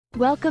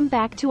Welcome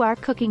back to our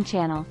cooking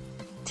channel.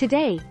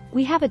 Today,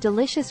 we have a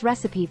delicious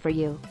recipe for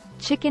you,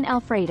 Chicken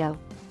Alfredo.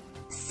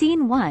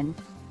 Scene 1.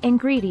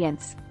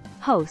 Ingredients.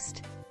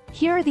 Host.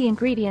 Here are the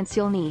ingredients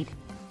you'll need.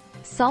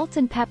 Salt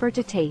and pepper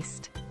to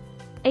taste.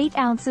 8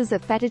 ounces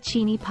of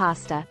fettuccine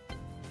pasta.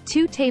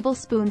 2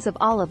 tablespoons of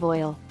olive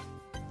oil.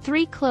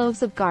 3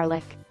 cloves of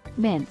garlic,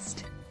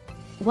 minced.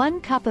 1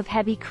 cup of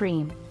heavy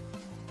cream.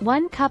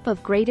 1 cup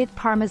of grated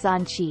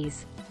Parmesan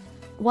cheese.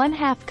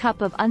 1/2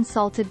 cup of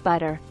unsalted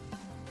butter.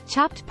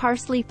 Chopped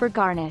parsley for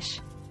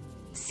garnish.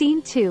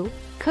 Scene 2.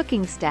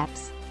 Cooking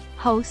steps.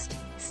 Host.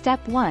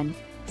 Step 1.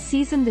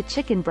 Season the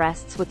chicken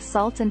breasts with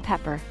salt and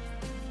pepper.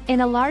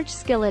 In a large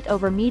skillet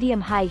over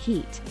medium-high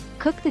heat,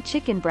 cook the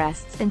chicken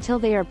breasts until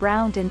they are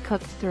browned and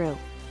cooked through.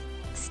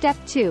 Step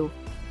 2.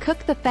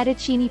 Cook the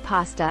fettuccine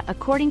pasta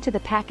according to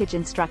the package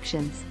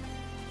instructions.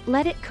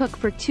 Let it cook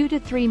for 2 to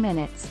 3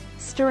 minutes,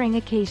 stirring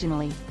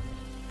occasionally.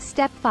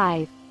 Step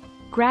 5.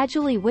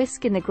 Gradually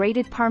whisk in the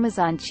grated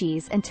Parmesan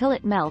cheese until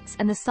it melts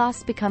and the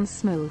sauce becomes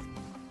smooth.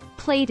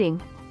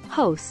 Plating.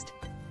 Host.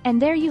 And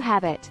there you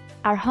have it,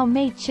 our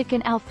homemade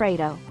chicken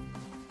Alfredo.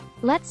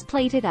 Let's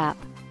plate it up.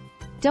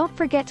 Don't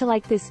forget to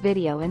like this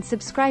video and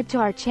subscribe to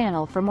our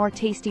channel for more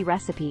tasty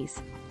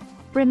recipes.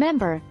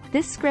 Remember,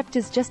 this script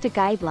is just a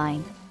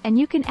guideline, and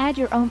you can add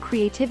your own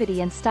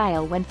creativity and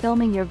style when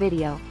filming your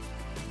video.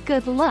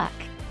 Good luck!